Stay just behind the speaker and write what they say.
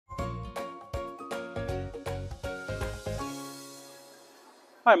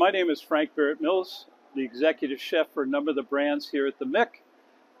Hi, my name is Frank Barrett Mills, the executive chef for a number of the brands here at the MIC.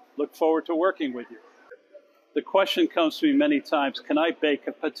 Look forward to working with you. The question comes to me many times, can I bake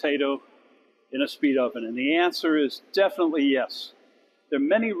a potato in a speed oven? And the answer is definitely yes. There are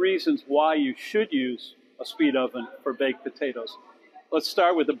many reasons why you should use a speed oven for baked potatoes. Let's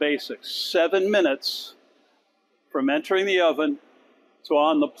start with the basics. 7 minutes from entering the oven to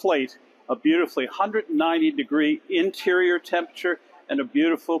on the plate, a beautifully 190-degree interior temperature and a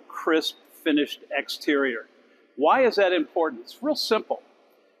beautiful, crisp, finished exterior. Why is that important? It's real simple.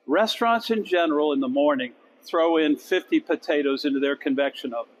 Restaurants in general in the morning throw in 50 potatoes into their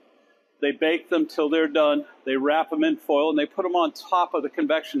convection oven. They bake them till they're done, they wrap them in foil, and they put them on top of the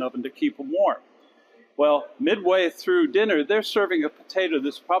convection oven to keep them warm. Well, midway through dinner, they're serving a potato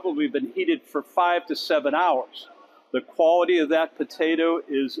that's probably been heated for 5 to 7 hours. The quality of that potato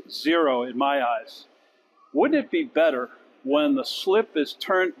is zero in my eyes. Wouldn't it be better when the slip is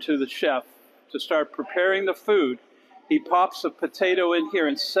turned to the chef to start preparing the food, he pops a potato in here,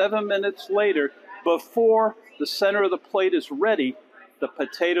 and 7 minutes later, before the center of the plate is ready, the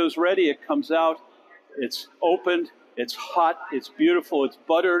potato's ready, it comes out, it's opened, it's hot, it's beautiful, it's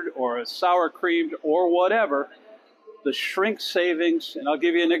buttered or it's sour creamed or whatever. The shrink savings, and I'll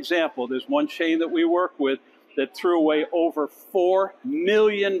give you an example. There's one chain that we work with that threw away over $4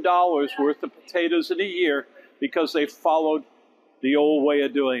 million worth of potatoes in a year because they followed the old way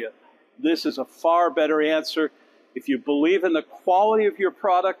of doing it. This is a far better answer. If you believe in the quality of your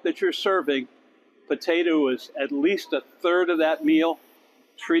product that you're serving, potato is at least a third of that meal.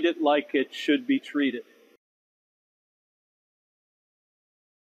 Treat it like it should be treated.